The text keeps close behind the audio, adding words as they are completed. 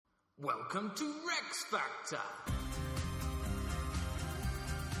Welcome to Rex Factor!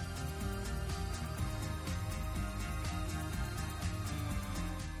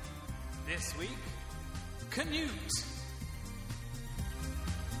 This week, Cnut.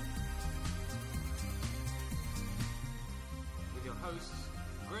 With your hosts,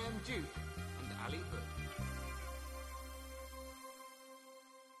 Graham Duke and Ali Hood.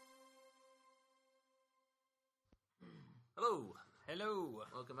 Hello. Hello.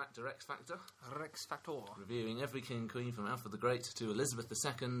 Welcome back to Rex Factor. Rex Factor. Reviewing every king and queen from Alfred the Great to Elizabeth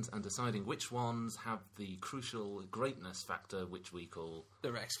II and deciding which ones have the crucial greatness factor, which we call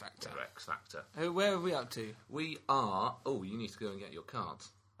The Rex Factor. the Rex Factor. Where are we up to? We are... Oh, you need to go and get your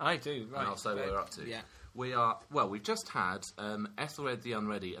cards. I do, right. And I'll say where we're up to. Yeah. We are... Well, we've just had Ethelred the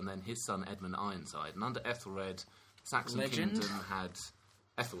Unready and then his son Edmund Ironside. And under Ethelred, Saxon Legend. Kingdom had...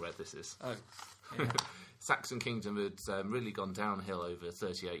 Ethelred, this is. Oh, yeah. Saxon Kingdom had really gone downhill over a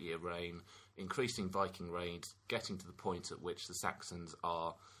 38-year reign, increasing Viking raids, getting to the point at which the Saxons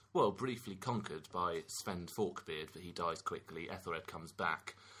are, well, briefly conquered by Sven Forkbeard, but he dies quickly. Ethelred comes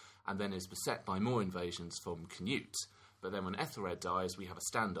back, and then is beset by more invasions from Cnut. But then when Ethelred dies, we have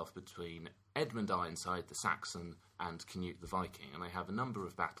a standoff between Edmund Ironside, the Saxon, and Cnut the Viking, and they have a number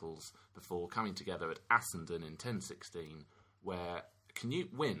of battles before coming together at Assendon in 1016, where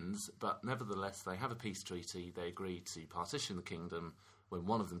Cnut wins, but nevertheless they have a peace treaty. They agree to partition the kingdom. When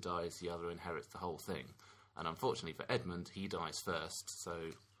one of them dies, the other inherits the whole thing. And unfortunately for Edmund, he dies first. So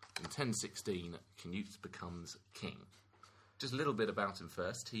in 1016, Cnut becomes king. Just a little bit about him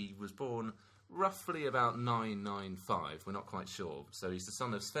first. He was born roughly about 995. We're not quite sure. So he's the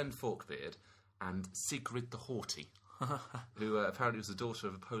son of Sven Forkbeard and Sigrid the Haughty, who apparently was the daughter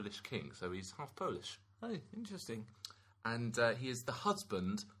of a Polish king. So he's half Polish. Oh, interesting. And he is the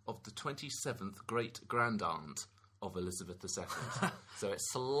husband of the 27th great-grandaunt of Elizabeth II. So it's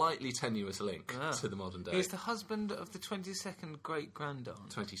a slightly tenuous link to the modern day. He's the husband of the 22nd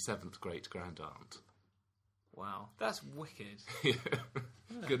great-grandaunt. 27th great-grandaunt. Wow, that's wicked.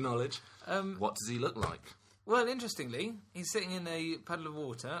 Good knowledge. What does he look like? Well, interestingly, he's sitting in a puddle of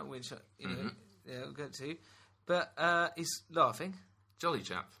water, which, we'll get to. But he's laughing. Jolly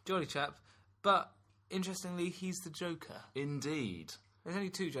chap. Jolly chap. But... interestingly, he's the Joker. Indeed. There's only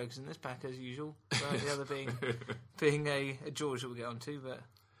two Jokers in this pack, as usual. The other being a George that we'll get onto. But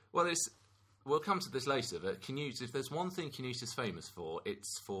well, we'll come to this later. But Cnut, if there's one thing Cnut is famous for,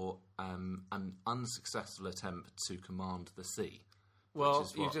 it's for an unsuccessful attempt to command the sea. Well,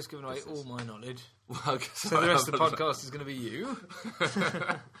 you've just given away all my knowledge. Well, so the rest of the podcast is going to be you.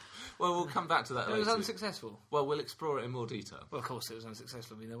 Well, we'll come back to that later. It was unsuccessful. Well, we'll explore it in more detail. Well, of course it was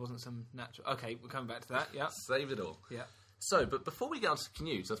unsuccessful. I mean, there wasn't some natural... Okay, we'll come back to that, yeah. Save it all. Yeah. So, but before we get on to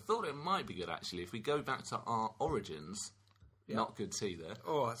Cnut, I thought it might be good, actually, if we go back to our origins. Yeah. Not good tea there.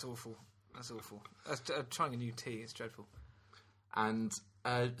 Oh, that's awful. That's awful. That's trying a new tea. It's dreadful. And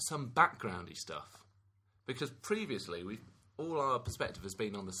some backgroundy stuff. Because previously, all our perspective has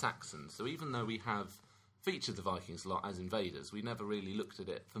been on the Saxons. So even though we have featured the Vikings a lot as invaders, we never really looked at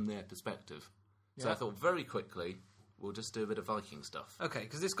it from their perspective. Yeah. So I thought very quickly, we'll just do a bit of Viking stuff. Okay,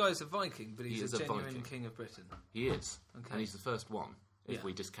 because this guy's a Viking, but he's a genuine king of Britain. He is. Okay. And he's the first one, if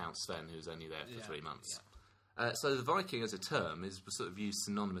we discount Sven, who's only there for 3 months. Yeah. So the Viking as a term is sort of used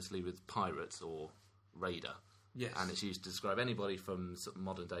synonymously with pirate or raider. Yes. And it's used to describe anybody from sort of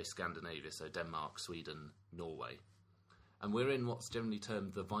modern-day Scandinavia, so Denmark, Sweden, Norway. And we're in what's generally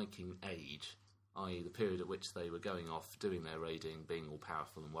termed the Viking Age, i.e. the period at which they were going off, doing their raiding, being all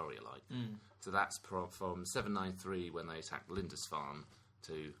powerful and warrior-like. So that's from 793, when they attacked Lindisfarne,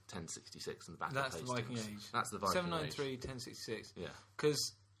 to 1066 and the Battle of Hastings. That's the Viking Age. That's the Viking 793, Age. 1066. Yeah.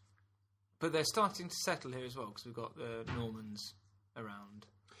 But they're starting to settle here as well, because we've got the Normans around.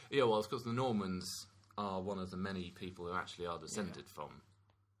 Yeah, well, of course, the Normans are one of the many people who actually are descended from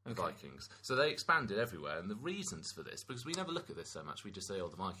Vikings. So they expanded everywhere, and the reasons for this, because we never look at this so much, we just say, oh,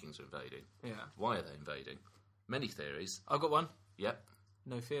 the Vikings are invading. Yeah. Why are they invading? Many theories. I've got one. Yep.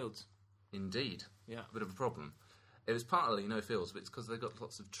 No fields. Indeed. Yeah. A bit of a problem. It was partly no fields, but it's because they've got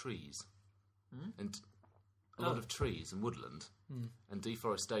lots of trees. And a lot of trees and woodland. And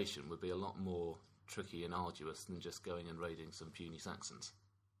deforestation would be a lot more tricky and arduous than just going and raiding some puny Saxons.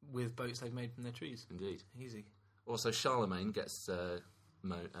 With boats they've made from their trees. Indeed. Easy. Also, Charlemagne gets...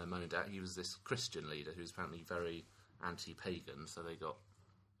 moaned at. He was this Christian leader who was apparently very anti-pagan, so they got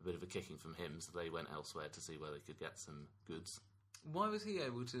a bit of a kicking from him, so they went elsewhere to see where they could get some goods. Why was he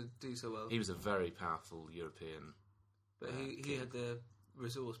able to do so well? He was a very powerful European... But he had the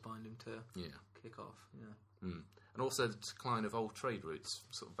resource behind him to kick off. Yeah. And also the decline of old trade routes,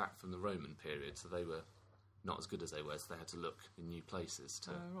 sort of back from the Roman period, so they were not as good as they were, so they had to look in new places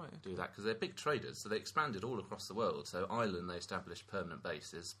to Right. do that, because they're big traders, so they expanded all across the world. So Ireland, they established permanent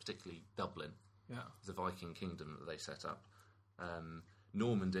bases, particularly Dublin. Yeah. It's a Viking kingdom that they set up.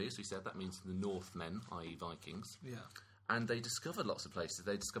 Normandy, as we said, that means the Northmen, i.e. Vikings. Yeah. And they discovered lots of places.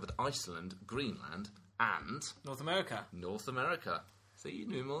 They discovered Iceland, Greenland, and North America. North America. So you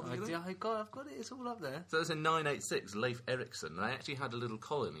knew more than you think. I've got it. It's all up there. So that was in 986, Leif Erikson. They actually had a little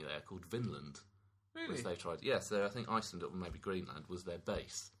colony there called Vinland. Really? Which they tried. Yes, so I think Iceland or maybe Greenland was their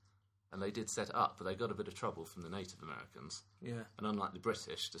base. And they did set it up, but they got a bit of trouble from the Native Americans. Yeah. And unlike the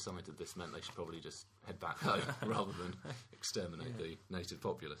British, decided this meant they should probably just head back home rather than exterminate the native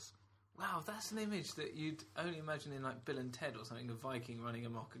populace. Wow, that's an image that you'd only imagine in like Bill and Ted or something, a Viking running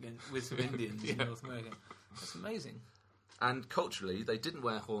amok with some Indians in North America. That's amazing. And culturally, they didn't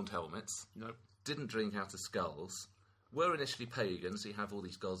wear horned helmets, didn't drink out of skulls, were initially pagans, so you have all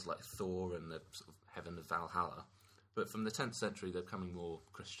these gods like Thor and the sort of heaven of Valhalla. But from the 10th century, they're becoming more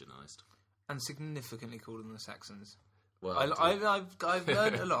Christianised. And significantly cooler than the Saxons. Well, I've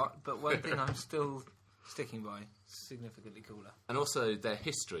learned a lot, but one thing I'm still sticking by, significantly cooler. And also their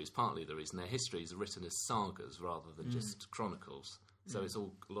histories, partly the reason, their histories are written as sagas rather than just chronicles. So it's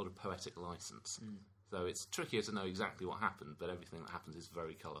all a lot of poetic licence. So it's trickier to know exactly what happened, but everything that happens is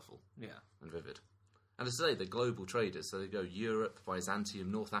very colourful and vivid. And as I say, they're global traders, so they go Europe,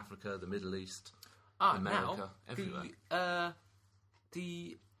 Byzantium, North Africa, the Middle East, America, everywhere.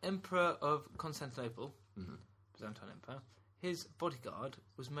 The Emperor of Constantinople, Byzantine Empire, his bodyguard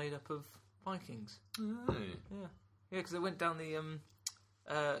was made up of Vikings. Oh. Yeah, because they went down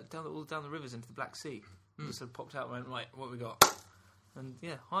all down the rivers into the Black Sea. Just sort of popped out and went, right, what we got? And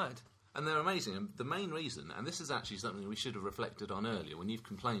hired. And they're amazing. And the main reason, and this is actually something we should have reflected on earlier, when you've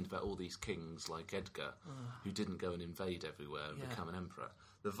complained about all these kings like Edgar, who didn't go and invade everywhere and become an emperor,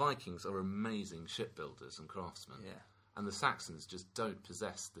 the Vikings are amazing shipbuilders and craftsmen. Yeah. And the Saxons just don't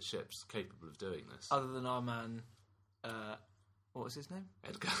possess the ships capable of doing this. Other than our man, what was his name?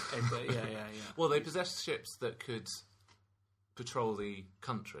 Edgar. Edgar, yeah. Well, they possessed ships that could patrol the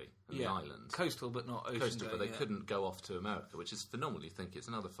country and the islands. Coastal, but not ocean. Coastal, but they couldn't go off to America, which is phenomenal. You think it's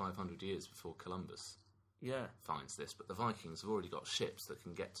another 500 years before Columbus finds this, but the Vikings have already got ships that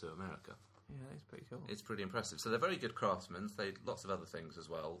can get to America. Yeah, that's pretty cool. It's pretty impressive. So they're very good craftsmen. They lots of other things as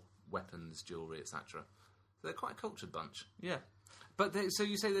well, weapons, jewellery, etc. So they're quite a cultured bunch. Yeah. But so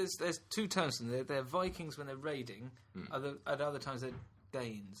you say there's two terms in there. They're Vikings when they're raiding. At other times they're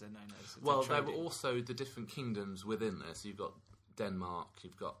Danes, they're known as. Well, there were also the different kingdoms within there. So you've got Denmark,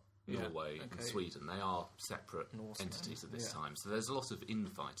 you've got Norway and Sweden. They are separate entities at this time. So there's a lot of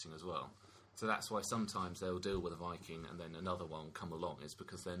infighting as well. So that's why sometimes they'll deal with a Viking and then another one will come along, is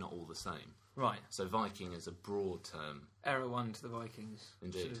because they're not all the same. Right. So Viking is a broad term. Error one to the Vikings.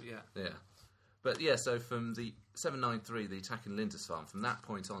 Indeed. Yeah. But so from the 793, the attack in Lindisfarne, from that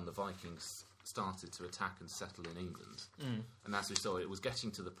point on, the Vikings started to attack and settle in England. And as we saw, it was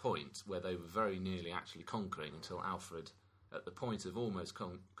getting to the point where they were very nearly actually conquering until Alfred, at the point of almost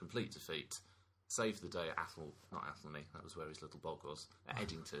complete defeat, saved the day at not Athelney, that was where his little bog was, at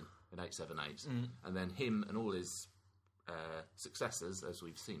Eddington in 878. And then him and all his successors, as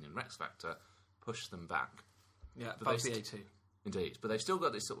we've seen in Rex Factor, pushed them back. Yeah, above the A2. Indeed. But they've still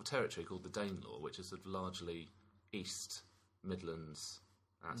got this sort of territory called the Danelaw, which is sort of largely East Midlands,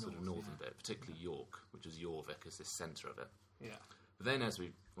 that sort of northern bit, particularly York, which is Jorvik as the centre of it. Yeah. But then, as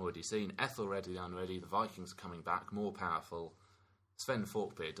we've already seen, Ethelred the Unready, the Vikings are coming back, more powerful. Sven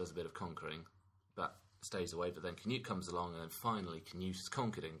Forkbeard does a bit of conquering, but stays away. But then Cnut comes along, and then finally Cnut has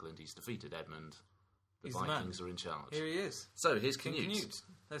conquered England. He's defeated Edmund. The Vikings are in charge. Here he is. So here's Cnut.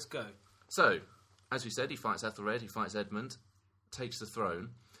 Let's go. So, as we said, he fights Ethelred, he fights Edmund, takes the throne.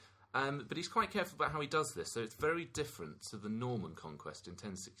 But he's quite careful about how he does this, so it's very different to the Norman conquest in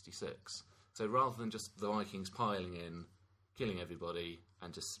 1066. So rather than just the Vikings piling in, killing everybody,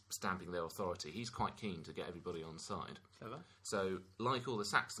 and just stamping their authority, he's quite keen to get everybody on side. Clever. So, like all the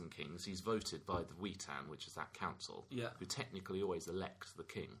Saxon kings, he's voted by the Witan, which is that council, who technically always elect the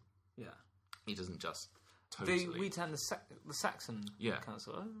king. Yeah. He doesn't just totally... The Witan, the Saxon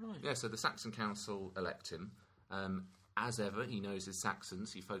council? Oh, right. Yeah, so the Saxon council elect him. As ever, he knows his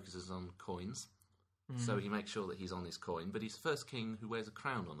Saxons. He focuses on coins. So he makes sure that he's on his coin. But he's the first king who wears a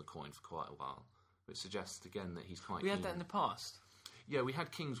crown on the coin for quite a while, which suggests, again, that he's quite keen. We had that in the past. Yeah, we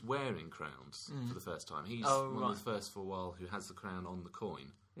had kings wearing crowns for the first time. He's one of the first for a while who has the crown on the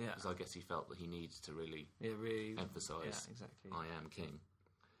coin. Yeah. Because I guess he felt that he needs to really emphasise, I am king.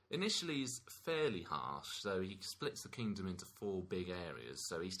 Initially, he's fairly harsh, so he splits the kingdom into 4 big areas.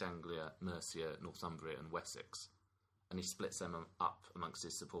 So East Anglia, Mercia, Northumbria and Wessex. And he splits them up amongst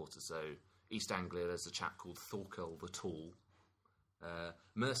his supporters. So East Anglia, there's a chap called Thorkel the Tall.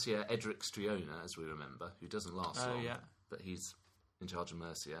 Mercia Edric Striona, as we remember, who doesn't last long, but he's in charge of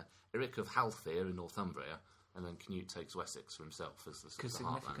Mercia. Eric of Halthere in Northumbria, and then Cnut takes Wessex for himself as the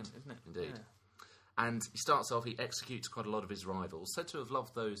significant, heartland. isn't it? Indeed. Yeah. And he starts off, he executes quite a lot of his rivals, said to have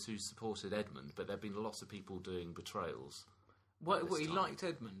loved those who supported Edmund, but there have been lots of people doing betrayals. What he liked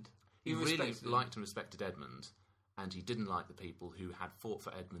Edmund? He really liked and respected Edmund, and he didn't like the people who had fought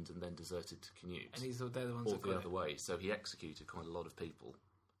for Edmund and then deserted to Cnut. And he thought they're the ones or the other way. So he executed quite a lot of people,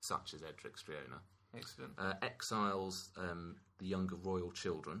 such as Edric Striona. Excellent. Exiles the younger royal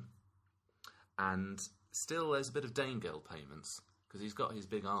children, and still there's a bit of Danegeld payments, because he's got his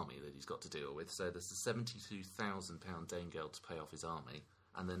big army that he's got to deal with. So there's a £72,000 Danegeld to pay off his army,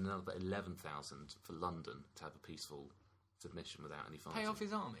 and then another 11,000 for London to have a peaceful submission without any fighting. Pay off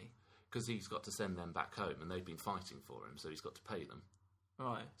his army? Because he's got to send them back home, and they've been fighting for him, so he's got to pay them.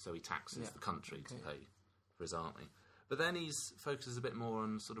 Right. So he taxes the country to pay for his army. But then he focuses a bit more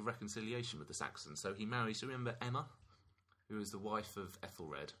on sort of reconciliation with the Saxons. So he marries, remember Emma, who was the wife of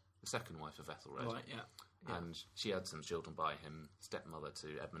Ethelred, the second wife of Ethelred. Right, yeah. And she had some children by him, stepmother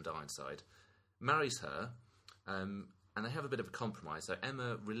to Edmund Ironside. Marries her, and they have a bit of a compromise. So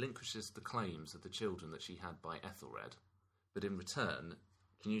Emma relinquishes the claims of the children that she had by Ethelred, but in return,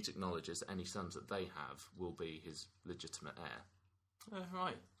 Cnut acknowledges that any sons that they have will be his legitimate heir. Oh,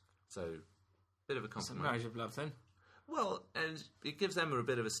 right. So, bit of a compromise. It's a marriage of love, then. Well, and it gives Emma a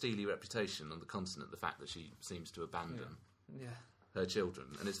bit of a steely reputation on the continent, the fact that she seems to abandon her children.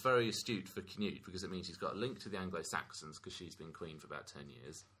 And it's very astute for Cnut, because it means he's got a link to the Anglo-Saxons, because she's been queen for about 10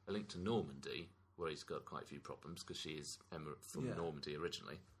 years, a link to Normandy, where he's got quite a few problems, because she is Emma from Normandy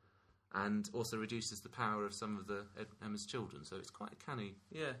originally, and also reduces the power of some of Emma's children. So it's quite a canny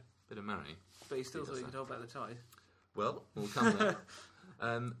bit of marrying. But he still thought he could hold back the tide. Well, we'll come there.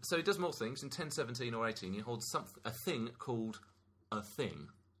 So he does more things. In 1017 or 18, he holds a thing called a thing.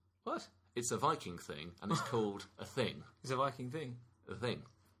 What? It's a Viking thing, and it's called a thing. It's a Viking thing? A thing,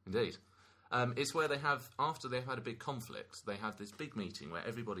 indeed. It's where they have, after they've had a big conflict, they have this big meeting where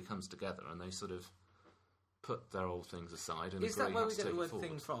everybody comes together and they sort of put their old things aside and is that where we get the word forward.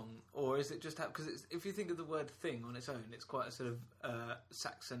 thing from? Or is it just... Because if you think of the word thing on its own, it's quite a sort of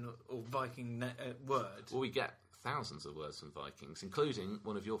Saxon or Viking word. Well, we get thousands of words from Vikings, including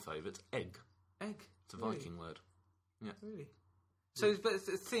one of your favourites, egg. Egg? It's a Viking word. Yeah. Really? So, but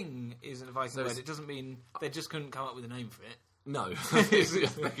the thing isn't a Viking word. It doesn't mean they just couldn't come up with a name for it. No. I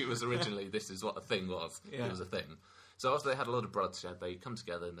think it was originally, this is what a thing was. Yeah. It was a thing. So after they had a lot of bloodshed, they come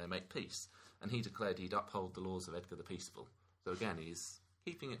together and they make peace. And he declared he'd uphold the laws of Edgar the Peaceful. So again, he's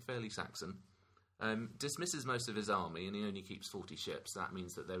keeping it fairly Saxon. Dismisses most of his army, and he only keeps 40 ships. That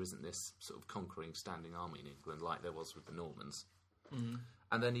means that there isn't this sort of conquering standing army in England like there was with the Normans. Mm.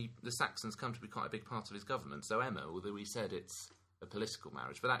 And then the Saxons come to be quite a big part of his government. So Emma, although we said it's a political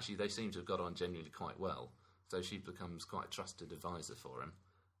marriage, but actually they seem to have got on genuinely quite well. So she becomes quite a trusted advisor for him.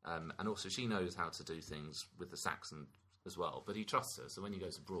 And also she knows how to do things with the Saxon as well. But he trusts her, so when he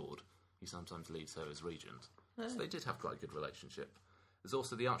goes abroad, he sometimes leaves her as regent. So they did have quite a good relationship. There's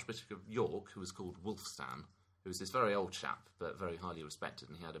also the Archbishop of York, who was called Wulfstan, who was this very old chap, but very highly respected,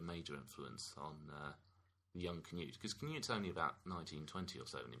 and he had a major influence on the young Cnut, because Cnut's only about 19, 20 or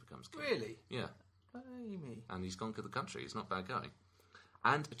so when he becomes king. Really? Yeah. Blimey. And he's conquered the country. He's not a bad guy.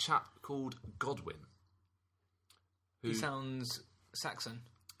 And a chap called Godwin. He sounds Saxon.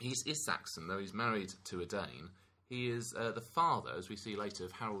 He is Saxon, though he's married to a Dane. He is the father, as we see later,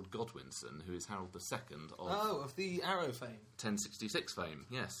 of Harold Godwinson, who is Harold II of the Arrow fame. 1066 fame,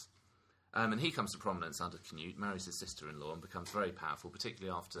 yes. And he comes to prominence under Cnut, marries his sister-in-law, and becomes very powerful,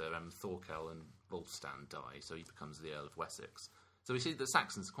 particularly after Thorkel and Wulfstan die, so he becomes the Earl of Wessex. So we see the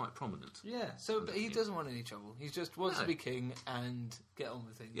Saxons are quite prominent. Yeah, but he doesn't want any trouble. He just wants to be king and get on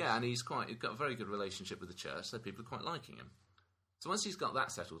with things. Yeah, and he's got a very good relationship with the church, so people are quite liking him. So once he's got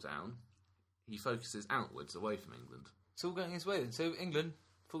that settled down, he focuses outwards, away from England. It's all going his way then. So England,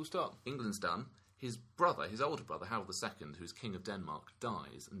 full stop. England's done. His brother, his older brother, Harold II, who's king of Denmark,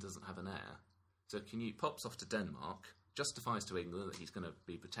 dies and doesn't have an heir. So Cnut pops off to Denmark, justifies to England that he's going to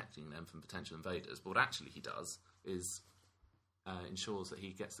be protecting them from potential invaders, but what actually he does is ensures that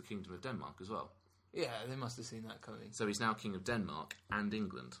he gets the kingdom of Denmark as well. Yeah, they must have seen that coming. So he's now king of Denmark and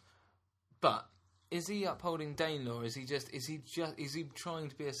England. But is he upholding Danelaw? Is he trying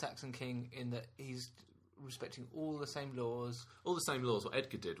to be a Saxon king in that he's respecting all the same laws? All the same laws. What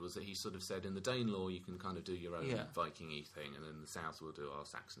Edgar did was that he sort of said, in the Danelaw you can kind of do your own Viking-y thing, and in the south we'll do our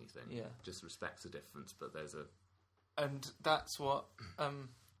Saxony thing. Yeah. Just respects the difference, but there's a... And that's what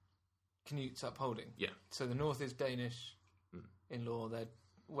Cnut's upholding. Yeah. So the north is Danish in law, they're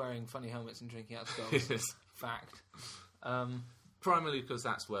wearing funny helmets and drinking out of skulls. Yes. Fact. Primarily because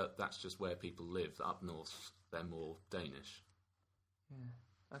that's just where people live. Up north, they're more Danish.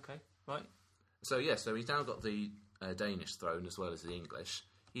 Yeah. Okay. Right. So he's now got the Danish throne as well as the English.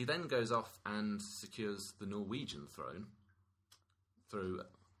 He then goes off and secures the Norwegian throne through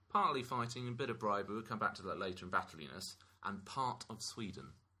partly fighting, a bit of bribery, we'll come back to that later, in battliness, and part of Sweden.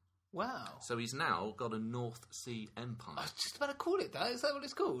 Wow. So he's now got a North Sea Empire. I was just about to call it that. Is that what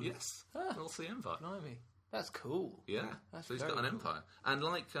it's called? Yes. North Sea Empire. Blimey. That's cool. Yeah. That's so he's got an empire. And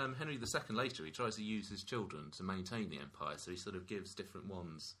like Henry II later, he tries to use his children to maintain the empire, so he sort of gives different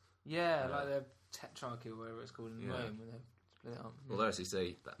ones. Yeah, like the Tetrarchy or whatever it's called in Rome, when they split it up. Although, as you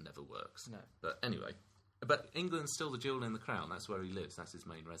see, that never works. No. But anyway. But England's still the jewel in the crown. That's where he lives. That's his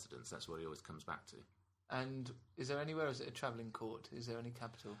main residence. That's where he always comes back to. And is there anywhere, or is it a travelling court? Is there any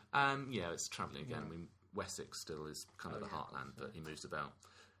capital? Yeah, it's travelling again. I mean, Wessex still is kind of the heartland, but he moves about.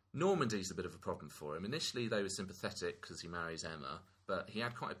 Normandy's a bit of a problem for him. Initially, they were sympathetic because he marries Emma, but he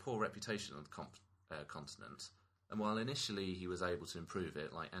had quite a poor reputation on the continent. And while initially he was able to improve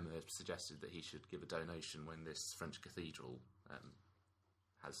it, like Emma suggested that he should give a donation when this French cathedral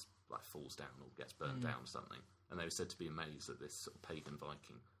falls down or gets burnt down or something. And they were said to be amazed that this sort of pagan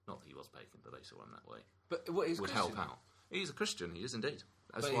Viking, not that he was pagan, but they saw him that way, but what, he's would Christian? help out. He's a Christian, he is indeed.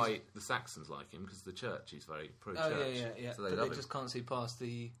 That's why the Saxons like him, because the church, he's very pro-church. Oh, yeah. So they but love they him. just can't see past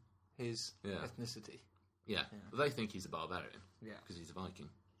his ethnicity. Yeah. Well, they think he's a barbarian. Yeah. Because he's a Viking.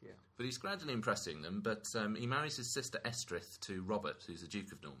 Yeah. But he's gradually impressing them, but he marries his sister Estrith to Robert, who's the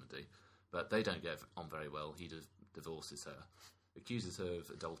Duke of Normandy, but they don't get on very well. He divorces her, accuses her of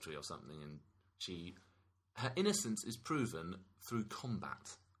adultery or something, and her innocence is proven through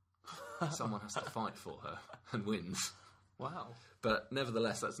combat. Someone has to fight for her and wins. Wow. But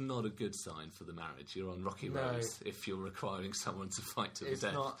nevertheless, that's not a good sign for the marriage. You're on rocky roads if you're requiring someone to fight to the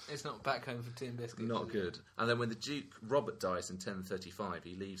death. It's not back home for tea and biscuits. Not good. And then when the Duke Robert dies in 1035,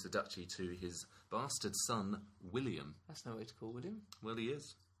 he leaves the duchy to his bastard son, William. That's no way to call William. Well, he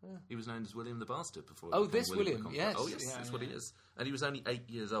is. Yeah. He was known as William the Bastard before. Oh, this William, yes. Oh, yes, that's what he is. And he was only 8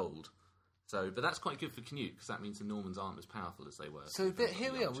 years old. So, but that's quite good for Cnut, because that means the Normans aren't as powerful as they were. So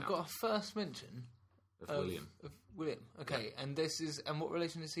here we are. We've got our first mention of William. Of William. Okay, and what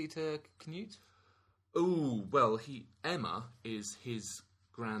relation is he to Cnut? Oh, well, Emma is his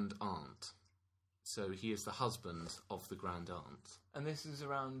grand aunt. So he is the husband of the grand aunt. And this is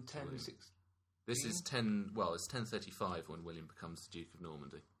around 1060. This is 1035 when William becomes the Duke of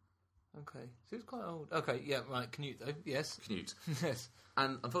Normandy. Okay, so he's quite old. Okay, yeah, right, Cnut though, yes. Cnut. Yes.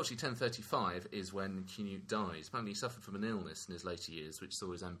 And unfortunately 1035 is when Cnut dies. Apparently he suffered from an illness in his later years which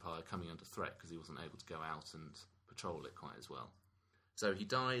saw his empire coming under threat because he wasn't able to go out and patrol it quite as well. So he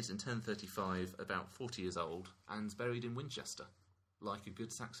dies in 1035, about 40 years old, and is buried in Winchester, like a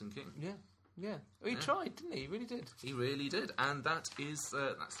good Saxon king. Yeah. Yeah, well, he tried, didn't he? He really did. He really did, and that's the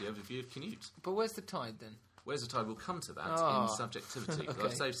overview of Cnut. But where's the tide then? Where's the tide? We'll come to that in subjectivity. Okay.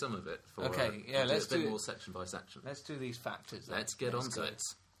 I've saved some of it for. Let's do a bit more section by section. Let's do these factors. Let's get on to it.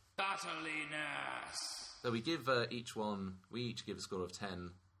 Battliness. So we give we each give a score of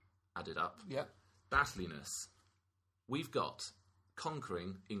 10, added up. Yep. Battliness. We've got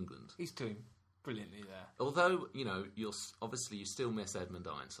conquering England. He's doing brilliantly there. Although you still miss Edmund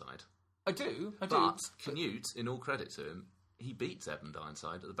Ironside. I do. But Cnut, in all credit to him, he beats Edmund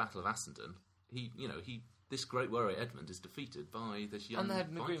Ironside at the Battle of Assendon. This great warrior Edmund is defeated by this young And they had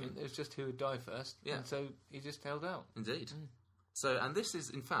an Viking. agreement. It was just who would die first. Yeah. And so he just held out. Indeed. So, and this is,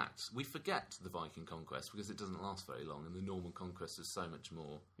 in fact, we forget the Viking conquest because it doesn't last very long, and the Norman conquest is so much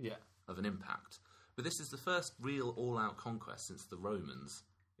more of an impact. But this is the first real all-out conquest since the Romans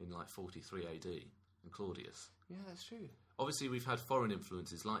in 43 AD and Claudius. Yeah, that's true. Obviously, we've had foreign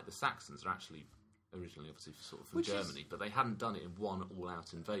influences like the Saxons are actually originally obviously sort of from Germany, but they hadn't done it in one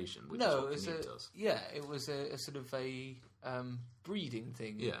all-out invasion, which is what Cnut does. Yeah, it was a sort of a breeding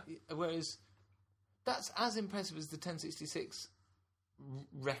thing. Yeah. Whereas that's as impressive as the 1066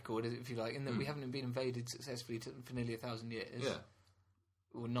 record, if you like, in that we haven't been invaded successfully for nearly 1,000 years. Yeah.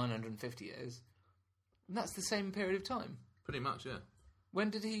 Or 950 years. And that's the same period of time. Pretty much, yeah. When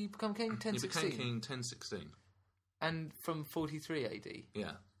did he become king? 1016? He became king 1016. And from 43 AD?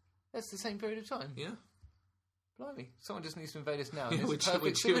 Yeah. That's the same period of time? Yeah. Blimey. Someone just needs to invade us now. We're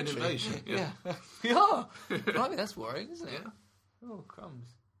due an invasion. Yeah. We are. Blimey, that's worrying, isn't it? Yeah. Oh,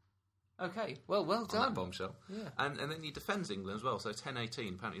 crumbs. Okay, well done. On that bombshell. Yeah. And then he defends England as well. So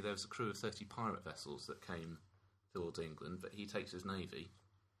 1018, apparently there was a crew of 30 pirate vessels that came towards England, but he takes his navy,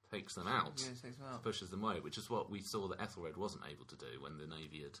 takes them out, pushes them away, which is what we saw that Ethelred wasn't able to do when the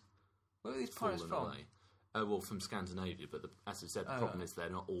navy had Where were these pirates fallen from? away. Well, from Scandinavia, but as I said, the problem is they're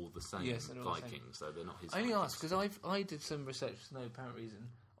not all the same they're all the same. Vikings, so they're not his I only Vikings. asked because I did some research for no apparent reason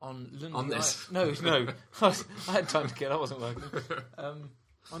on Lundy. On this? No. I had time to get. I wasn't working.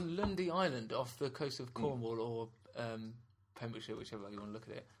 On Lundy Island, off the coast of Cornwall or Pembrokeshire, whichever way you want to look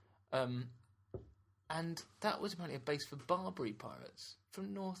at it. And that was apparently a base for Barbary pirates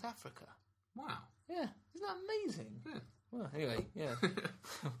from North Africa. Wow. Yeah, isn't that amazing? Yeah. Well, anyway, yeah.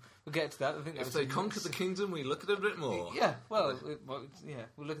 We'll get to that. I think If they conquer the kingdom, we look at it a bit more. Yeah, well, we'll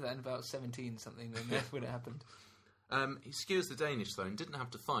look at that in about 17 something when it happened. He secures the Danish throne, didn't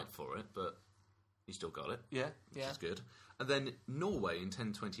have to fight for it, but he still got it. Yeah. Which is good. And then Norway in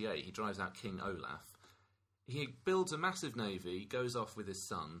 1028, he drives out King Olaf. He builds a massive navy, goes off with his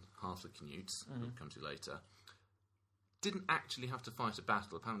son, Halfdan Cnut, we'll come to later. Didn't actually have to fight a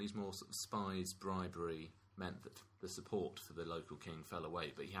battle. Apparently he's more sort of spies, bribery, meant that the support for the local king fell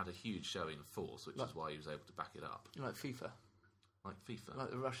away, but he had a huge showing of force, which is why he was able to back it up. Like FIFA. Like FIFA?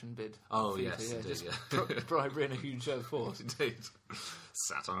 Like the Russian bid. Oh, FIFA, yes, indeed, just bribery and a huge show of force. Indeed.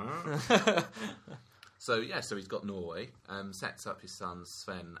 Satire. So he's got Norway, sets up his son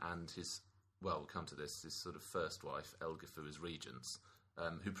Sven and his, well, we'll come to this, his sort of first wife, Elgifu, as regents,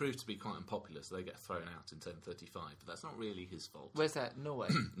 who proved to be quite unpopular, so they get thrown out in 1035, but that's not really his fault. Where's that? Norway?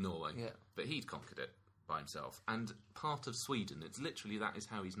 Norway. Yeah. But he'd conquered it by himself. And part of Sweden, it's literally that is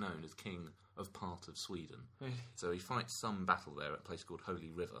how he's known, as king of part of Sweden. Really? So he fights some battle there at a place called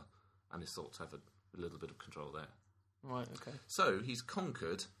Holy River, and is thought to have a little bit of control there. Right, okay. So he's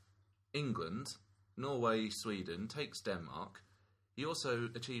conquered England, Norway, Sweden, takes Denmark. He also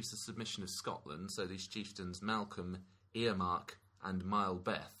achieves the submission of Scotland, so these chieftains Malcolm, Earmark, and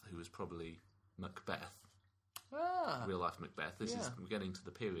Milebeth, who was probably Macbeth. Real-life Macbeth. This is getting to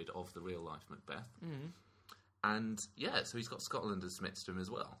the period of the real-life Macbeth. And, so he's got Scotland as submits to him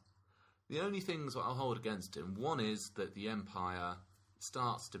as well. The only things that I'll hold against him, one is that the empire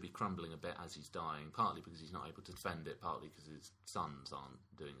starts to be crumbling a bit as he's dying, partly because he's not able to defend it, partly because his sons aren't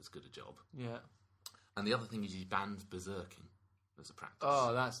doing as good a job. Yeah. And the other thing is he banned berserking as a practice.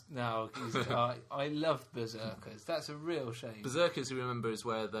 Oh, that's... No, I love berserkers. That's a real shame. Berserkers, you remember, is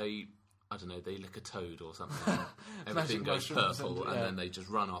where they... I don't know, they lick a toad or something. Everything goes purple, and then they just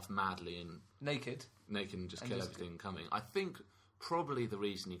run off madly and... Naked and just kill everything coming. I think probably the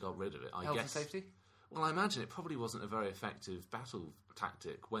reason he got rid of it, I guess... Health and safety? Well, I imagine it probably wasn't a very effective battle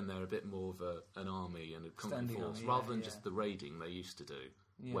tactic when they're a bit more of an army and a conquering force, rather than just the raiding they used to do,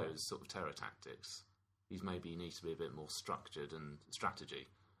 whereas sort of terror tactics. He needs to be a bit more structured and strategy,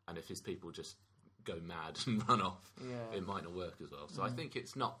 and if his people just go mad and run off, it might not work as well. So I think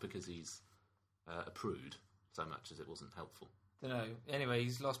it's not because he's a prude so much as it wasn't helpful. Don't know. Anyway,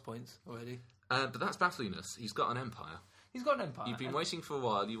 he's lost points already. But that's battliness. He's got an empire. He's got an empire. You've been waiting for a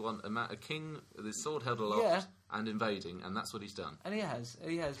while. You want a king with his sword held aloft and invading, and that's what he's done. And he has.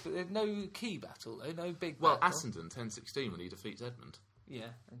 But there's no key battle, though. No big battle. Well, battle. Assendon, 1016, when he defeats Edmund. Yeah,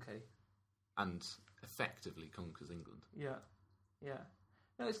 okay. And effectively conquers England. Yeah.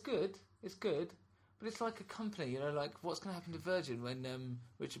 No, it's good. But it's like a company, like what's going to happen to Virgin when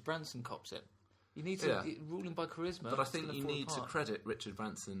Richard Branson cops it? You need to ruling by charisma. But I think you need to credit Richard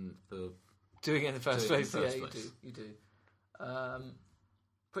Branson for doing it in the first place. You do.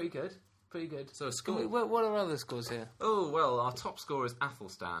 Pretty good. So a score. What are other scores here? Oh, well, our top scorer is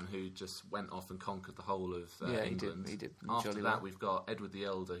Athelstan, who just went off and conquered the whole of England. He did. After that, we've got Edward the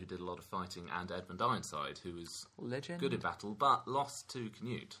Elder, who did a lot of fighting, and Edmund Ironside, who was good in battle, but lost to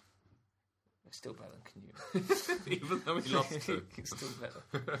Cnut. It's still better than Cnut. Even though he lost to. It's still better.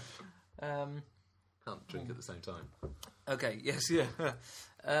 Can't drink at the same time. Okay, yes,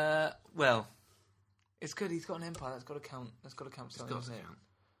 yeah. Well, it's good. He's got an empire. That's got to count. Something, isn't it?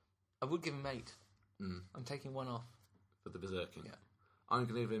 I would give him 8. I'm taking 1 off. For the berserking? Yeah. I'm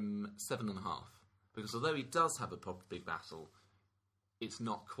going to give him 7.5. Because although he does have a proper big battle, it's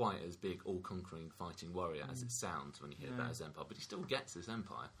not quite as big, all-conquering fighting warrior as it sounds when you hear about his empire. But he still gets this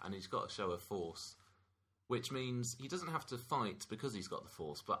empire, and he's got to show a force, which means he doesn't have to fight because he's got the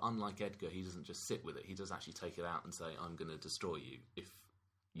force, but unlike Edgar, he doesn't just sit with it. He does actually take it out and say, I'm going to destroy you if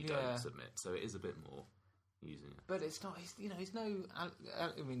you don't submit. So it is a bit more using it. But it's not, he's no, I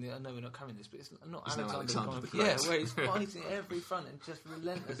mean, I know we're not covering this, but it's not he's Alexander the Great. Yeah, where he's fighting every front and just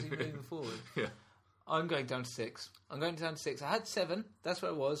relentlessly moving forward. Yeah. I'm going down to 6. I had 7, that's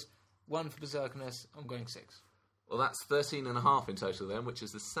where I was. 1 for berserkness, I'm going 6. Well, that's 13.5 in total then, which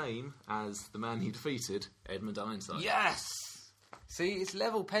is the same as the man he defeated, Edmund Ironside. Yes! See, it's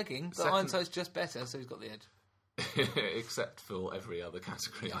level pegging, but Ironside's just better, so he's got the edge. Except for every other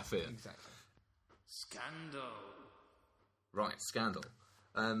category, I fear. Exactly. Scandal. Right, scandal.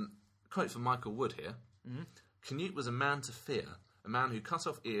 Quote from Michael Wood here. Cnut was a man to fear, a man who cut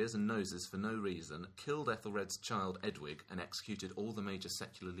off ears and noses for no reason, killed Ethelred's child Edwig, and executed all the major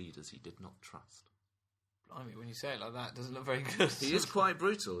secular leaders he did not trust. I mean, when you say it like that, it doesn't look very good. He is quite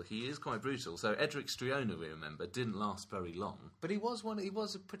brutal. So Edric Striona, we remember, didn't last very long. But he was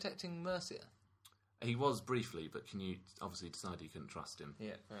protecting Mercia. He was briefly, but Cnut obviously decided he couldn't trust him.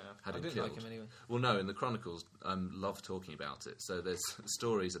 Yeah, fair enough. Had I him didn't killed. like him anyway. Well, no, in the Chronicles, love talking about it. So there's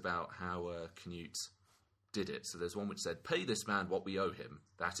stories about how Cnut did it. So there's one which said, "Pay this man what we owe him.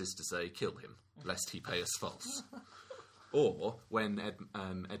 That is to say, kill him, lest he pay us false." Or when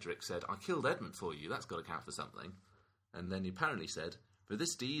Edric said, "I killed Edmund for you, that's got to count for something." And then he apparently said, "For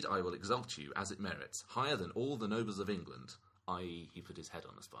this deed I will exalt you as it merits, higher than all the nobles of England," i.e. he put his head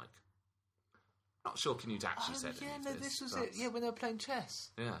on a spike. Not sure Cnut actually said any of this was it. Yeah, when they were playing chess.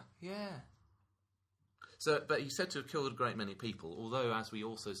 Yeah. Yeah. So, but he's said to have killed a great many people, although, as we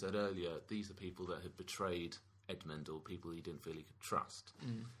also said earlier, these are people that had betrayed Edmund or people he didn't feel he could trust.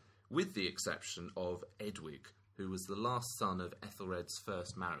 With the exception of Edwig, who was the last son of Ethelred's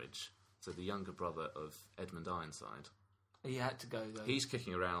first marriage, so the younger brother of Edmund Ironside. He had to go, though. He's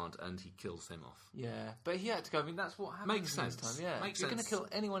kicking around and he kills him off. Yeah, but he had to go. I mean, that's what happens Makes sense. this time. Yeah, Makes if you're going sense. to kill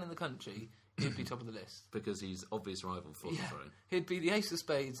anyone in the country, he'd be top of the list. Because he's obvious rival for the throne. He'd be the ace of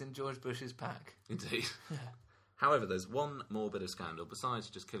spades in George Bush's pack. Indeed. Yeah. However, there's one more bit of scandal,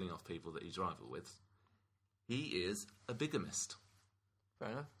 besides just killing off people that he's rival with. He is a bigamist. Fair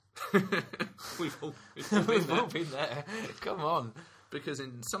enough. We've all been there. Come on. Because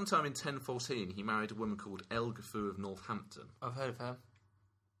sometime in 1014, he married a woman called Elgifu of Northampton. I've heard of her.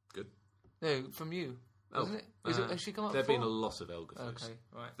 Good. No, from you, wasn't it? Has she come up There have before? been a lot of Elgifus. Okay,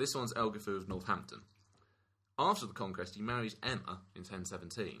 right. This one's Elgifu of Northampton. After the conquest, he marries Emma in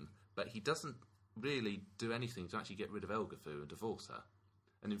 1017, but he doesn't really do anything to actually get rid of Elgifu and divorce her.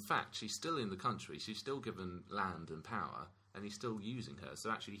 And in fact, she's still in the country, she's still given land and power, and he's still using her. So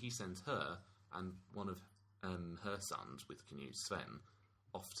actually, he sends her and one of her sons, with Cnut, Sven,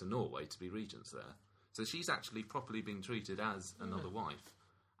 off to Norway to be regents there. So she's actually properly being treated as another wife.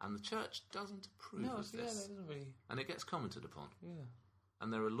 And the church doesn't approve of this. Yeah, that doesn't really... And it gets commented upon. Yeah.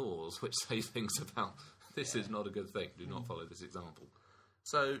 And there are laws which say things about this is not a good thing. Do not follow this example.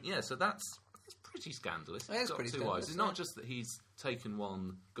 So, yeah, so that's pretty scandalous. It is He's got pretty two scandalous, wives. It's not just that he's taken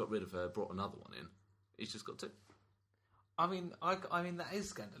one, got rid of her, brought another one in. He's just got two. I mean, that is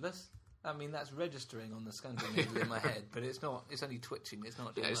scandalous. I mean, that's registering on the scandal needle in my head, but it's not. It's only twitching. It's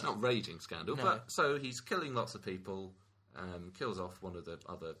not. Yeah, it's not raging scandal. No. But so he's killing lots of people, kills off one of the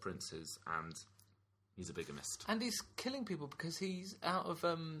other princes, and he's a bigamist. And he's killing people because he's out of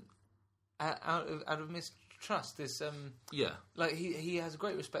mistrust. This like he has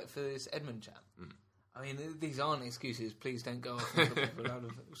great respect for this Edmund chap. I mean, these aren't excuses. Please don't go off and kill people out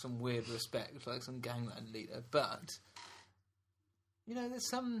of some weird respect, like some gangland leader. But you know, there's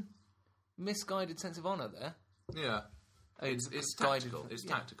some misguided sense of honour there. Yeah, it's tactical. It's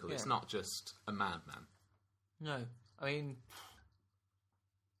tactical. Yeah. It's not just a madman. No, I mean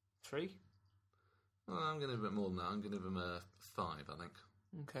 3. Well, I'm going to give it more than that. I'm going to give him a 5, I think.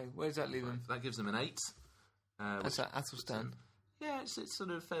 Okay, where does that leave him? That gives him an 8. That's at Athelstan. Yeah, it's sort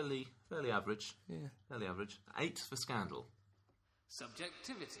of fairly average. Yeah, fairly average. 8 for scandal.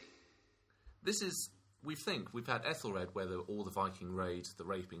 Subjectivity. This is. We've had Ethelred, where all the Viking raids, the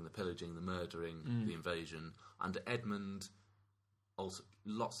raping, the pillaging, the murdering, the invasion. Under Edmund, also,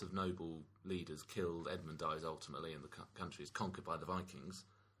 lots of noble leaders killed. Edmund dies ultimately, and the country is conquered by the Vikings.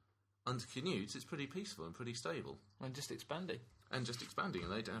 Under Cnut, it's pretty peaceful and pretty stable. And just expanding. And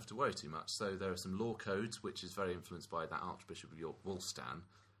they don't have to worry too much. So there are some law codes, which is very influenced by that Archbishop of York, Wulstan.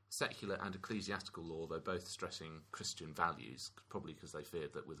 Secular and ecclesiastical law, though both stressing Christian values, probably because they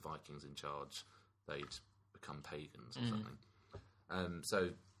feared that with Vikings in charge, they'd become pagans or something. So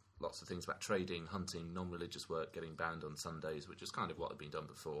lots of things about trading, hunting, non-religious work getting banned on Sundays, which is kind of what had been done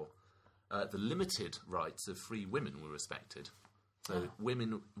before. The limited rights of free women were respected. So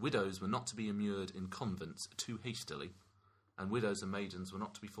widows were not to be immured in convents too hastily, and widows and maidens were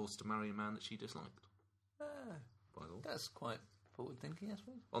not to be forced to marry a man that she disliked. That's quite forward thinking, I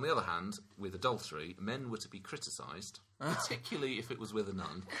suppose. On the other hand, with adultery, men were to be criticised, particularly if it was with a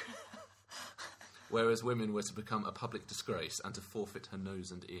nun. Whereas women were to become a public disgrace and to forfeit her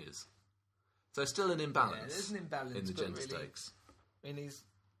nose and ears. So still an imbalance. Yeah, there's an imbalance in the gender really, stakes. I mean,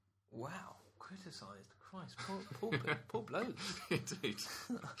 criticised. Christ, poor bloke. Indeed.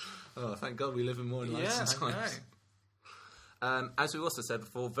 Oh, thank God we live in more enlightened times. As we also said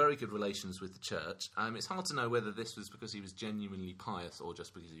before, very good relations with the church. It's hard to know whether this was because he was genuinely pious or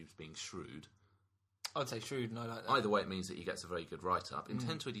just because he was being shrewd. I'd say shrewd, and I like that. Either way, it means that he gets a very good write-up. In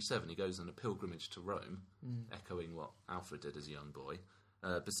 1027, he goes on a pilgrimage to Rome, echoing what Alfred did as a young boy,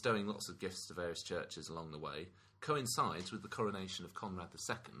 bestowing lots of gifts to various churches along the way, coincides with the coronation of Conrad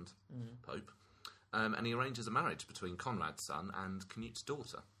II, Pope, and he arranges a marriage between Conrad's son and Cnut's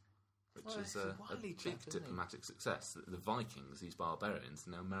daughter, which is a big diplomatic success. The Vikings, these barbarians,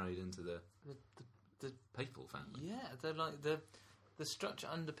 are now married into the papal family. Yeah, they're like the structure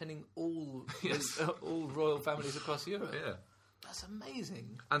underpinning all all royal families across Europe. Yeah. That's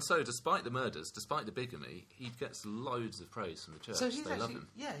amazing. And so, despite the murders, despite the bigamy, he gets loads of praise from the church. So he's they love him.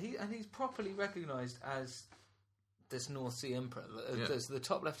 Yeah, he's properly recognised as this North Sea emperor. There's the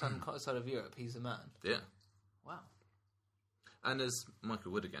top left-hand side of Europe. He's the man. Yeah. Wow. And as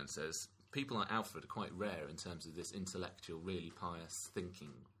Michael Wood again says, people like Alfred are quite rare in terms of this intellectual, really pious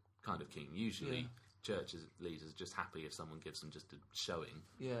thinking kind of king. Usually, church leaders are just happy if someone gives them just a showing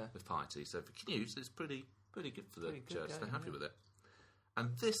of piety. So for Cnut, it's pretty good for the church. They're happy with it.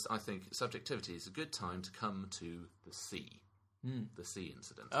 And this, I think, subjectivity is a good time to come to the sea. The sea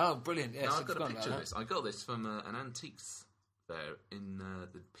incident. Oh, brilliant. Yes, now, I've got a picture of this. I got this from an antiques fair in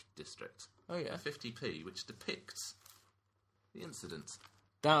the Peak District. Oh, yeah. A 50p, which depicts the incident.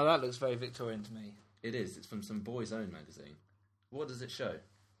 Now, that looks very Victorian to me. It is. It's from some Boys' Own magazine. What does it show?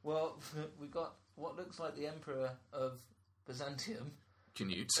 Well, we got what looks like the Emperor of Byzantium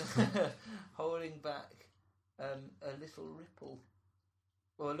Cnut. holding back a little ripple.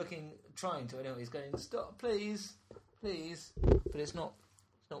 Well, trying to anyway. He's going, stop, please, please. But it's not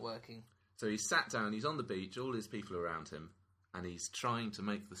working. So he's sat down, he's on the beach, all his people are around him, and he's trying to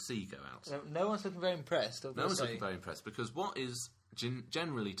make the sea go out. No one's looking very impressed. No one's looking very impressed, because what is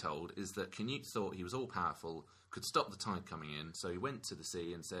generally told is that Cnut thought he was all-powerful, could stop the tide coming in, so he went to the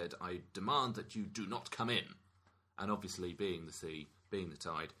sea and said, I demand that you do not come in. And obviously, being the sea, being the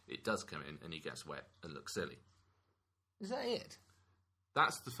tide, it does come in, and he gets wet and looks silly. Is that it?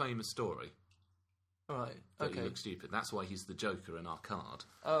 That's the famous story. Right, that he looks stupid. That's why he's the Joker in our card.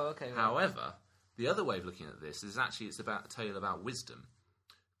 Oh, okay. Right. However, the other way of looking at this is actually it's about a tale about wisdom.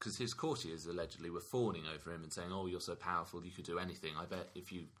 Because his courtiers allegedly were fawning over him and saying, oh, you're so powerful, you could do anything. I bet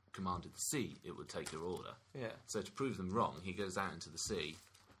if you commanded the sea, it would take your order. Yeah. So to prove them wrong, he goes out into the sea,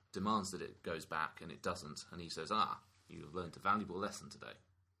 demands that it goes back, and it doesn't. And he says, you've learned a valuable lesson today.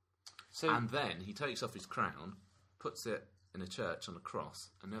 And then he takes off his crown, puts it in a church on a cross,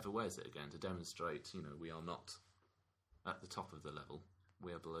 and never wears it again to demonstrate, we are not at the top of the level.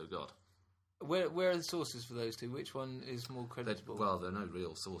 We are below God. Where are the sources for those two? Which one is more creditable? Well, there are no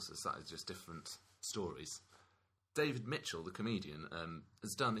real sources. That is just different stories. David Mitchell, the comedian,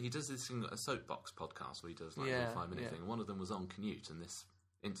 he does this thing, a soapbox podcast where he does a 5-minute thing. And one of them was on Cnut and this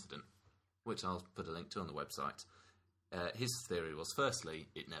incident, which I'll put a link to on the website. His theory was, firstly,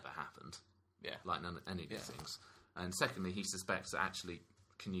 it never happened. Yeah. Like any of these things. And secondly, he suspects that actually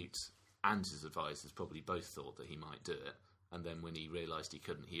Cnut and his advisors probably both thought that he might do it. And then when he realised he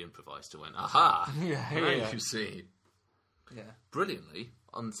couldn't, he improvised and went, aha! You see. Yeah. Brilliantly,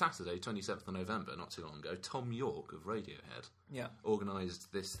 on Saturday, 27th of November, not too long ago, Tom York of Radiohead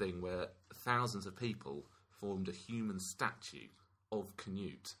organised this thing where thousands of people formed a human statue of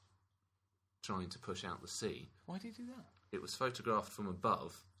Cnut trying to push out the sea. Why did he do that? It was photographed from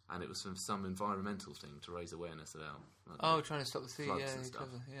above, and it was from some environmental thing to raise awareness about trying to stop the sea, floods and stuff.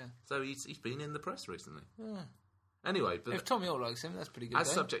 So he's been in the press recently. Yeah. Anyway, but if Tom York likes him, that's pretty good.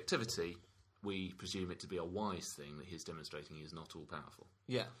 As subjectivity, we presume it to be a wise thing that he's demonstrating he is not all powerful.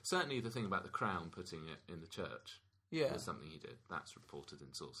 Yeah. Certainly, the thing about the crown putting it in the church was something he did. That's reported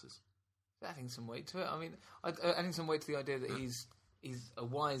in sources. Adding some weight to it. I mean, adding some weight to the idea that he's a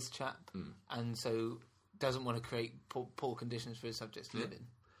wise chap, and so doesn't want to create poor conditions for his subjects to live in.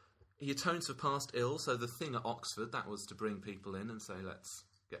 He atones for past ill. So the thing at Oxford, that was to bring people in and say, let's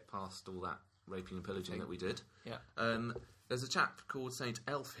get past all that raping and pillaging that we did. Yeah. There's a chap called Saint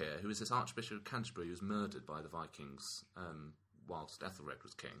Elf here, who is this Archbishop of Canterbury who was murdered by the Vikings whilst Ethelred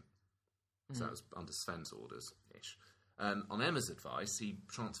was king. So that was under Sven's orders-ish. On Emma's advice, he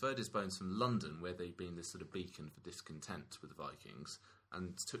transferred his bones from London, where they'd been this sort of beacon for discontent with the Vikings,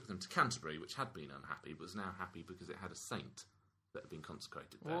 and took them to Canterbury, which had been unhappy, but was now happy because it had a saint that had been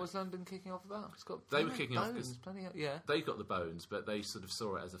consecrated there. What was London kicking off about? They were kicking off because they got the bones, but they sort of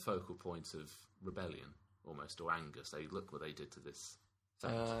saw it as a focal point of rebellion, almost, or anger. So look what they did to this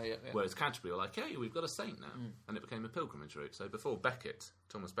saint. Whereas Canterbury were like, hey, we've got a saint now. And it became a pilgrimage route. So before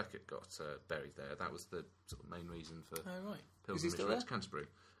Thomas Becket got buried there, that was the sort of main reason for pilgrimage route to Canterbury.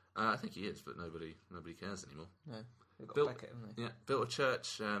 I think he is, but nobody cares anymore. No, they've got Becket, haven't they? Yeah, built a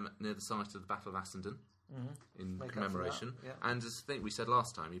church near the site of the Battle of Assendon in commemoration. And as I think we said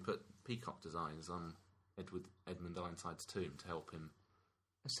last time, he put peacock designs on Edmund Ironside's tomb to help him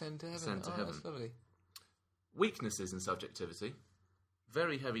Ascend to heaven. ascend to heaven. That's lovely. Weaknesses in subjectivity.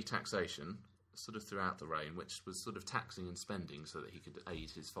 Very heavy taxation, sort of throughout the reign, which was sort of taxing and spending so that he could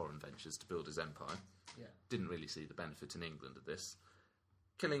aid his foreign ventures to build his empire. Yeah. Didn't really see the benefit in England of this.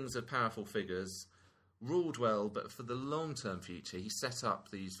 Killings of powerful figures. Ruled well, but for the long-term future, he set up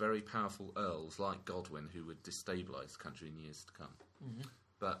these very powerful earls like Godwin who would destabilise the country in years to come. Mm-hmm.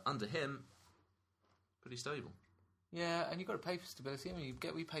 But under him, pretty stable. Yeah, and you've got to pay for stability. I mean, you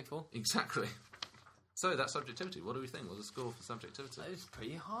get what you pay for. Exactly. So that's subjectivity. What do we think? What's the score for subjectivity? It's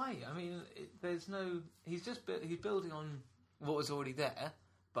pretty high. I mean, there's no... He's building on what was already there,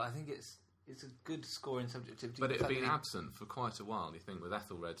 but I think it's a good score in subjectivity. But it had been absent for quite a while. You think with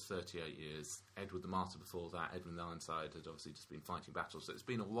Ethelred, 38 years, Edward the Martyr before that, Edmund Ironside had obviously just been fighting battles. So it's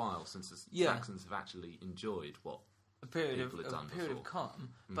been a while since the Saxons have actually enjoyed what a period people had done period before. of calm.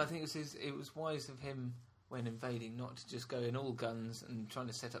 But I think it was wise of him when invading not to just go in all guns and trying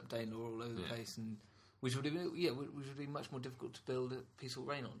to set up Danelaw all over the place, and which would be much more difficult to build a peaceful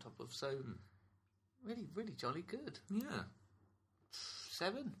reign on top of. So really, really jolly good. Yeah.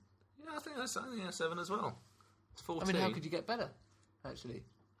 7. Yeah, I think that's 7 as well. It's 14. I mean, how could you get better, actually?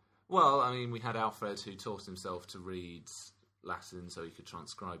 Well, I mean, we had Alfred who taught himself to read Latin so he could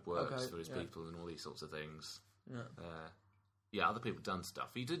transcribe works for his people and all these sorts of things. Yeah. Other people done stuff.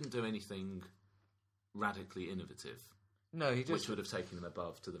 He didn't do anything radically innovative. No, he just... Which would have taken him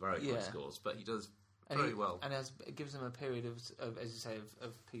above to the very high scores, but he does very well. And it gives him a period of, as you say,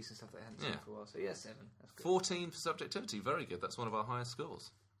 of peace and stuff they hadn't seen for a while. So, 7. That's good. 14 for subjectivity. Very good. That's one of our highest scores.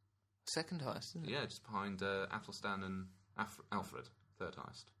 Second highest, isn't it? Yeah, just behind Athelstan and Alfred. Third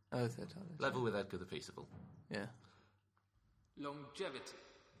highest. Oh, third highest. Level with Edgar the Peaceable. Yeah. Longevity.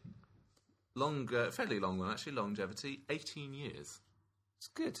 Fairly long one, actually. Longevity, 18 years. It's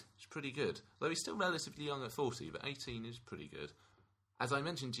good. It's pretty good. Though he's still relatively young at 40, but 18 is pretty good. As I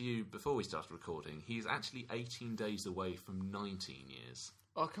mentioned to you before we started recording, he's actually 18 days away from 19 years.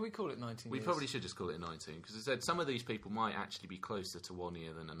 Oh, can we call it 19 We years? probably should just call it 19, because I said some of these people might actually be closer to 1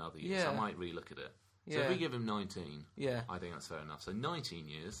 year than another year, so I might relook at it. So if we give him 19, I think that's fair enough. So 19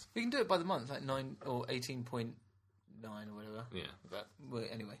 years. We can do it by the month, like 9 or 18.9 or whatever. Yeah. But, well,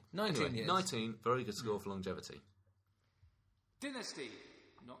 anyway, 19 years. 19, very good score for longevity. Dynasty,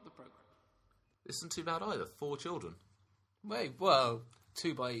 not the programme. Isn't too bad either. 4 children. Wait, well,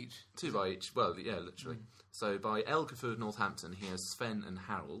 2 by each. 2 by each. Well, yeah, literally. So by Elgiford Northampton, he has Sven and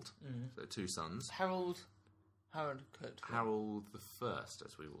Harold, so 2 sons. Harold Kurt. Harold the First,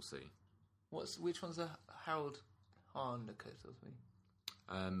 as we will see. Which one's the Harold Harnakert or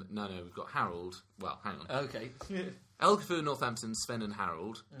something? No, we've got Harold. Well, hang on. Okay. Elgiford Northampton, Sven and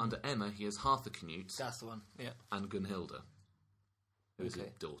Harold. Under Emma, he has Harthacnut. That's the one, yeah. And Gunhilda, who is his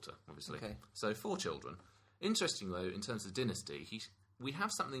daughter, obviously. Okay. So 4 children. Interesting, though, in terms of dynasty, we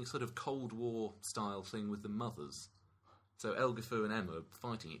have something sort of Cold War style thing with the mothers. So Elgifu and Emma are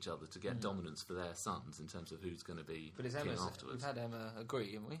fighting each other to get dominance for their sons in terms of who's going to be king afterwards. We've had Emma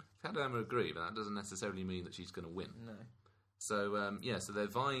agree, haven't we? We've had Emma agree, but that doesn't necessarily mean that she's going to win. No. So, so they're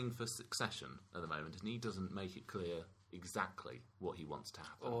vying for succession at the moment, and he doesn't make it clear exactly what he wants to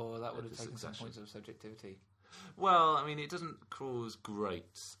happen. Or that would have taken some points of subjectivity. Well, I mean, it doesn't cause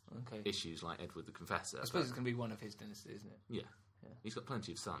great issues like Edward the Confessor. I suppose it's going to be one of his dynasties, isn't it? Yeah. He's got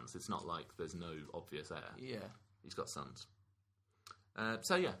plenty of sons. It's not like there's no obvious heir. Yeah. He's got sons.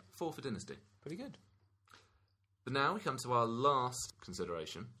 4 for dynasty. Pretty good. But now we come to our last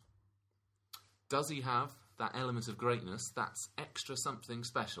consideration. Does he have that element of greatness, that's extra something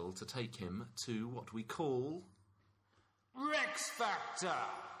special to take him to what we call... Rex Factor!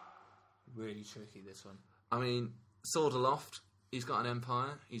 Really tricky, this one. I mean, sword aloft, he's got an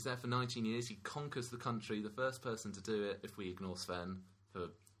empire, he's there for 19 years, he conquers the country, the first person to do it, if we ignore Sven, for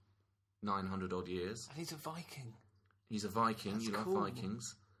 900 odd years. And he's a Viking. He's a Viking, That's you cool. love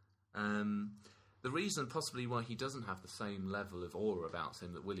Vikings. The reason possibly why he doesn't have the same level of aura about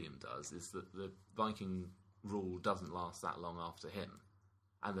him that William does is that the Viking rule doesn't last that long after him.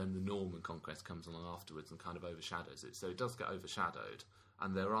 And then the Norman conquest comes along afterwards and kind of overshadows it. So it does get overshadowed,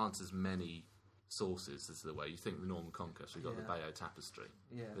 and there aren't as many sources as the way you think the Norman conquest. We've got the Bayeux Tapestry.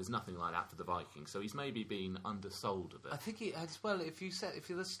 Yeah. There's nothing like that for the Vikings. So he's maybe been undersold a bit. I think he as well. If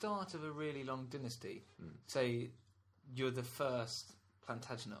you're the start of a really long dynasty, say you're the first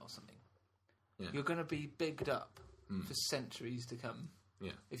Plantagenet or something, you're going to be bigged up for centuries to come.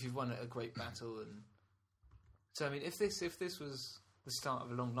 Yeah. If you've won a great battle, and so I mean, if this was the start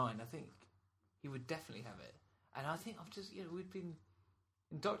of a long line, I think he would definitely have it. And I think I've just we've been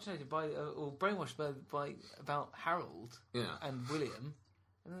indoctrinated by or brainwashed by about Harold and William,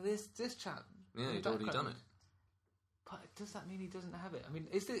 and this chap Yeah, in he'd the already done background. it. But does that mean he doesn't have it? I mean,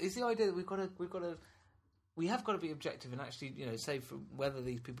 is the idea that we have got to be objective and actually, say for whether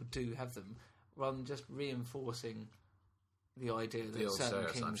these people do have them, rather than just reinforcing the idea that old certain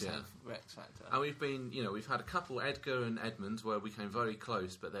stereotypes, kings yeah. have Rex factor. And we've had a couple, Edgar and Edmund, where we came very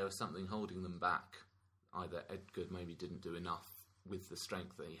close, but there was something holding them back. Either Edgar maybe didn't do enough with the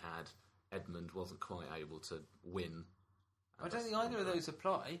strength that he had. Edmund wasn't quite able to win. I don't think either of those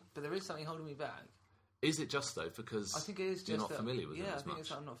apply, but there is something holding me back. Is it just though because I think it is just you're not that, familiar with him I as think much? it's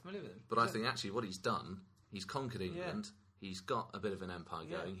that I'm not familiar with him. But I think actually what he's done, he's conquered England. He's got a bit of an empire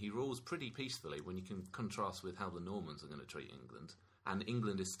going. He rules pretty peacefully when you can contrast with how the Normans are going to treat England. And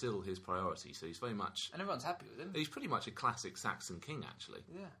England is still his priority, so he's very much... And everyone's happy with him. He's pretty much a classic Saxon king, actually.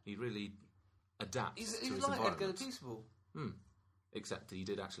 Yeah. He really adapts He's to his like environment. Edgar the Peaceable. Except that he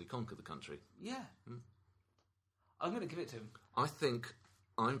did actually conquer the country. Yeah. I'm going to give it to him. I think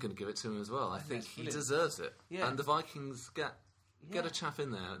I'm going to give it to him as well. I think that's he brilliant. deserves it. Yeah. And the Vikings get a chap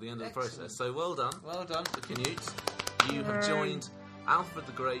in there at the end of the Excellent. process. So well done. Well done. The Cnut. You have joined Alfred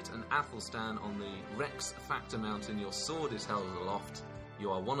the Great and Athelstan on the Rex Factor Mountain. Your sword is held aloft.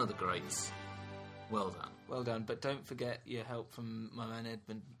 You are one of the greats. Well done. Well done, but don't forget your help from my man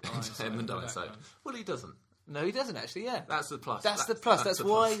Edmund. Edmund Ironside. Well, he doesn't. No, he doesn't actually. Yeah, That's the plus. that's the plus. That's the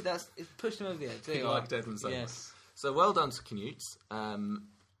why plus. it pushed him over the edge. There He you are. liked Edmund so much. Yes. So well done to Cnut.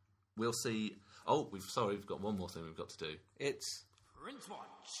 We'll see. Oh, we've got one more thing we've got to do. It's Prince Watch.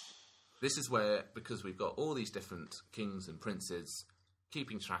 This is where, because we've got all these different kings and princes,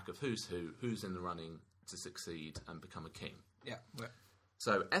 keeping track of who's who's in the running to succeed and become a king. yeah.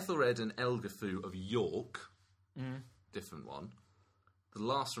 So Ethelred and Elgifu of York, different one. The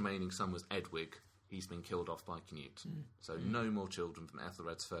last remaining son was Edwig. He's been killed off by Cnut. So no more children from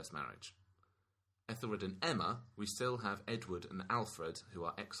Ethelred's first marriage. Ethelred and Emma, we still have Edward and Alfred, who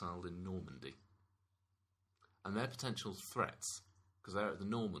are exiled in Normandy. And they're potential threats, because they're at the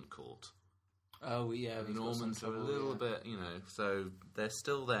Norman court. Oh yeah. The Normans are a little bit, so they're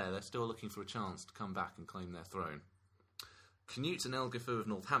still there. They're still looking for a chance to come back and claim their throne. Cnut and Elgifu of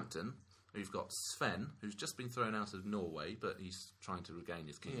Northampton. We've got Sven, who's just been thrown out of Norway, but he's trying to regain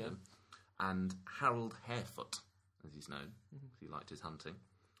his kingdom. And Harold Harefoot, as he's known, because he liked his hunting,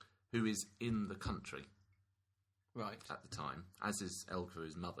 who is in the country Right. at the time, as is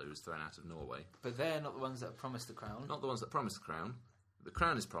Elgifu's mother, who was thrown out of Norway. But they're not the ones that have promised the crown. Not the ones that promised the crown. The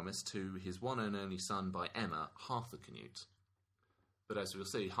crown is promised to his one and only son by Emma, Harthacnut. But as we'll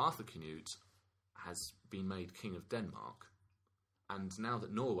see, Harthacnut has been made king of Denmark. And now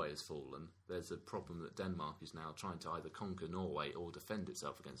that Norway has fallen, there's a problem that Denmark is now trying to either conquer Norway or defend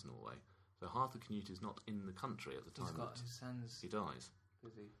itself against Norway. So Harthacnut is not in the country at the time He's got that his hands he dies.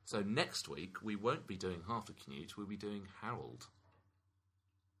 busy. So next week, we won't be doing Harthacnut, we'll be doing Harold.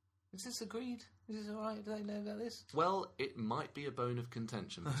 Is this agreed? Is this all right? Do they know about this? Well, it might be a bone of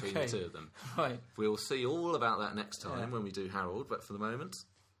contention between the two of them. Right. We'll see all about that next time when we do Harold, but for the moment,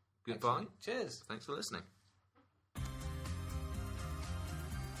 goodbye. Excellent. Cheers. Thanks for listening.